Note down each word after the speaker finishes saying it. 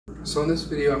So in this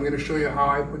video, I'm going to show you how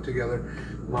I put together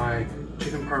my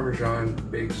chicken parmesan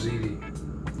baked ziti.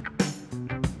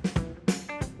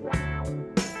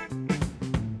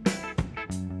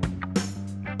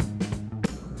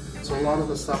 So a lot of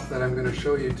the stuff that I'm going to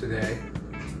show you today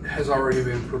has already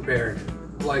been prepared,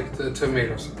 like the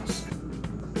tomato sauce.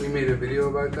 We made a video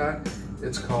about that.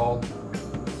 It's called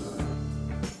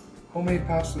homemade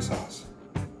pasta sauce.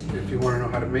 If you want to know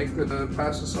how to make the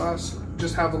pasta sauce,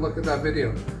 just have a look at that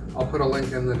video. I'll put a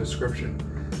link in the description.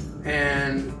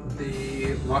 And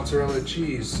the mozzarella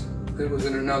cheese, it was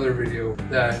in another video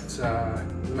that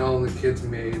Mel and the kids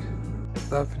made.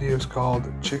 That video is called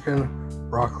Chicken,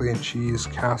 Broccoli and Cheese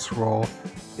Casserole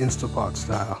Instapot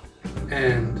Style.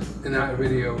 And in that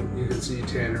video, you can see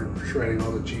Tanner shredding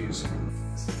all the cheese.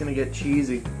 It's gonna get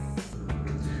cheesy.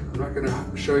 I'm not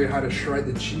gonna show you how to shred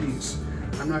the cheese.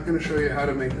 I'm not going to show you how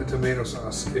to make the tomato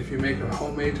sauce. If you make a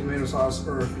homemade tomato sauce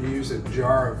or if you use a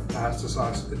jar of pasta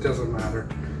sauce, it doesn't matter.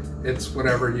 It's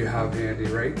whatever you have handy,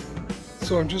 right?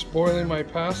 So I'm just boiling my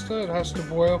pasta. It has to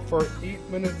boil for 8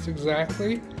 minutes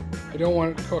exactly. I don't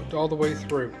want it cooked all the way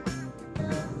through.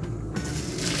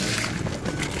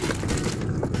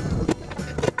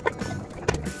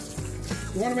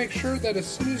 You want to make sure that as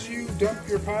soon as you dump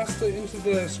your pasta into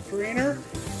the strainer,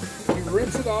 you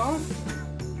rinse it off.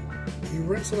 You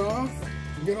rinse it off,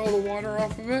 you get all the water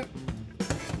off of it.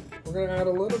 We're going to add a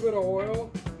little bit of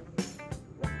oil,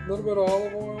 a little bit of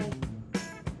olive oil.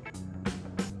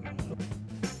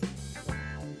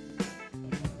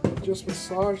 Just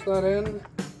massage that in.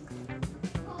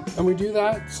 And we do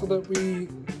that so that we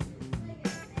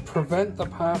prevent the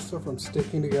pasta from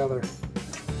sticking together.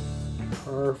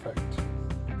 Perfect.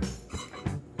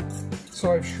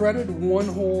 So I've shredded one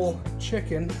whole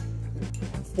chicken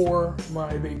for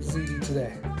my baked ziti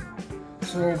today.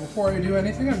 So before I do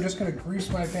anything, I'm just going to grease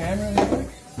my pan really quick.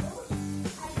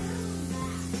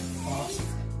 Awesome.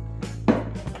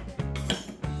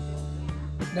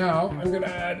 Now I'm going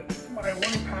to add my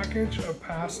one package of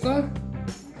pasta.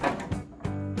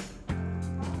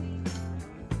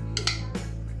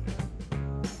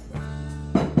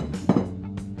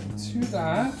 To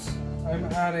that, I'm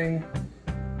adding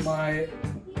my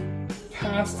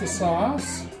pasta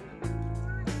sauce.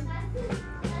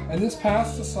 And this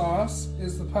pasta sauce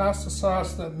is the pasta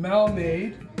sauce that Mel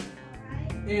made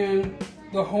in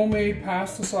the homemade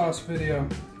pasta sauce video.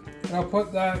 And I'll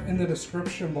put that in the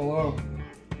description below.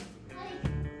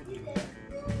 So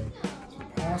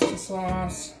pasta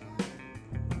sauce.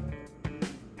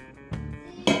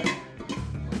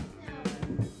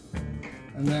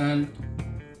 And then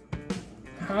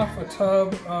half a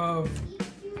tub of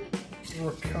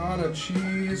ricotta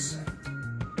cheese,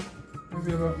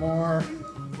 maybe a bit more.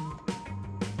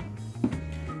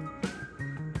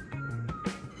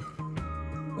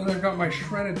 Then I've got my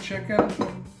shredded chicken.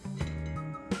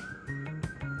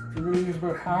 I'm going to use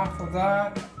about half of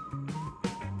that.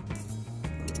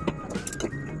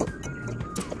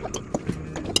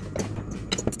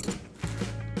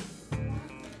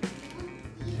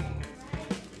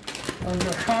 I've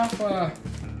got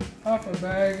half a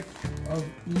bag of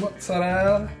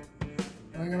mozzarella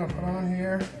I'm going to put on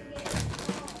here.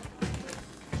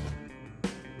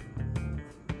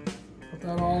 Put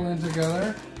that all in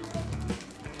together.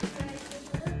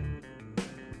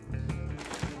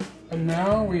 And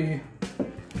now we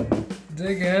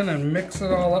dig in and mix it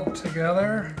all up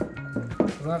together.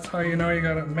 So that's how you know you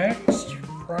got it mixed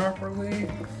properly.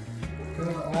 Get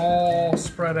it all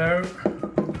spread out.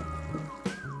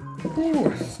 Ooh,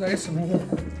 it's nice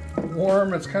and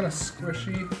warm. It's kind of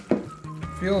squishy.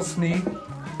 Feels neat.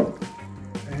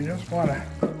 And you just want to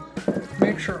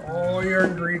make sure all your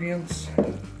ingredients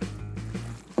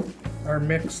are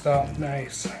mixed up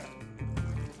nice.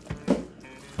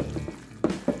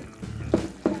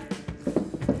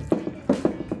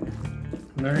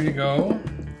 There you go.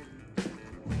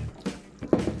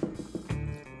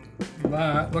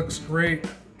 That looks great.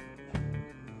 So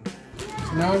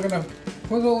now I'm going to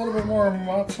put a little bit more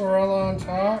mozzarella on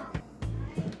top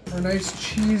for a nice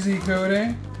cheesy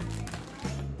coating.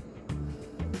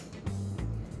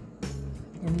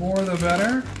 The more the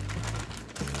better.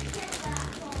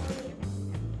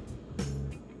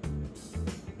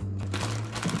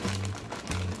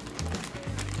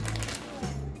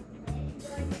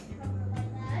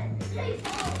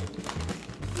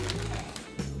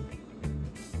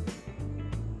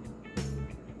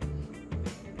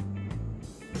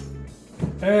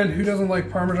 And who doesn't like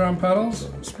Parmesan petals?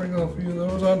 Sprinkle a few of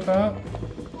those on top.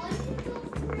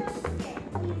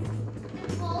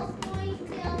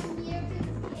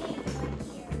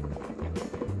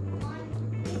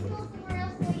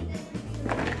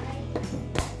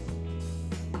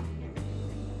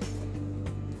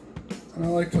 I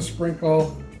like to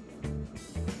sprinkle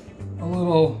a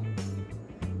little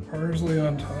parsley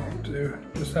on top too.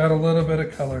 Just add a little bit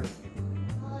of color.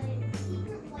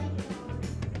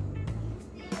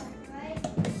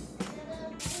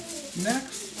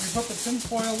 Next, we put the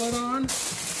tinfoil lid on.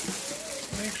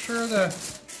 Make sure the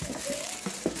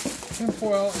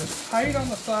tinfoil is tight on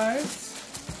the sides.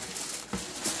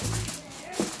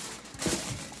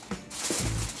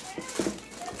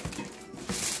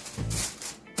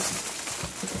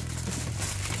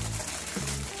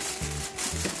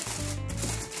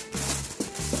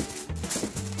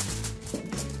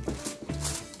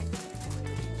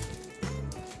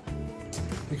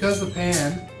 Because the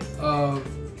pan of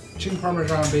chicken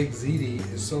parmesan baked ziti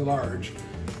is so large,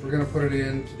 we're going to put it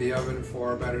into the oven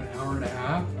for about an hour and a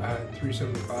half at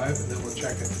 375, and then we'll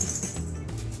check it.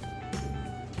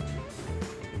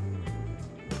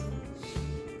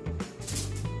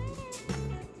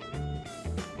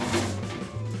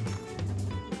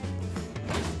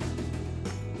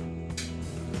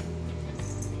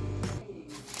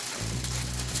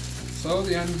 So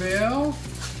the unveil,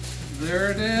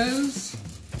 there it is.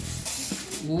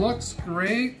 Looks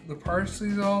great. The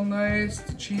parsley's all nice.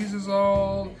 The cheese is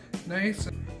all nice.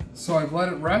 So I've let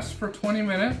it rest for 20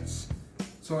 minutes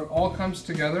so it all comes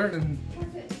together and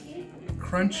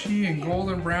crunchy and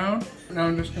golden brown. Now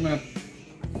I'm just gonna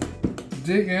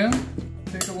dig in,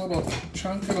 take a little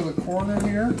chunk out of the corner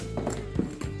here.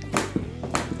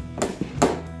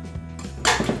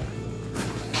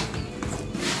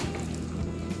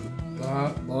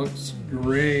 That looks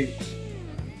great.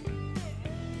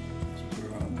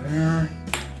 There.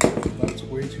 That's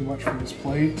way too much for this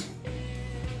plate.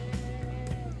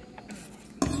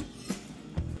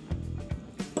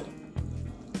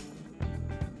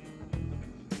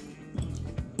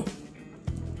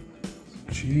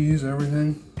 Cheese,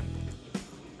 everything.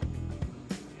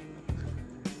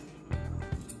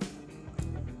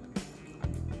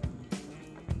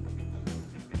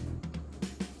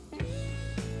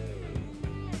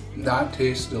 That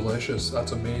tastes delicious.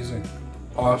 That's amazing.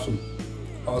 Awesome.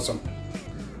 Awesome.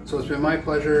 So it's been my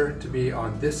pleasure to be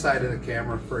on this side of the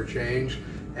camera for a change,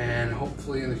 and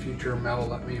hopefully in the future Mel will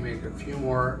let me make a few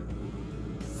more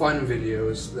fun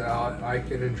videos that I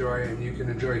can enjoy and you can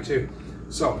enjoy too.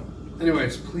 So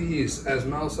anyways, please, as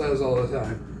Mel says all the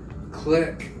time,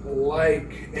 click,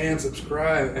 like, and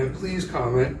subscribe, and please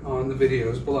comment on the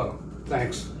videos below.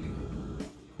 Thanks.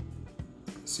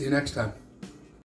 See you next time.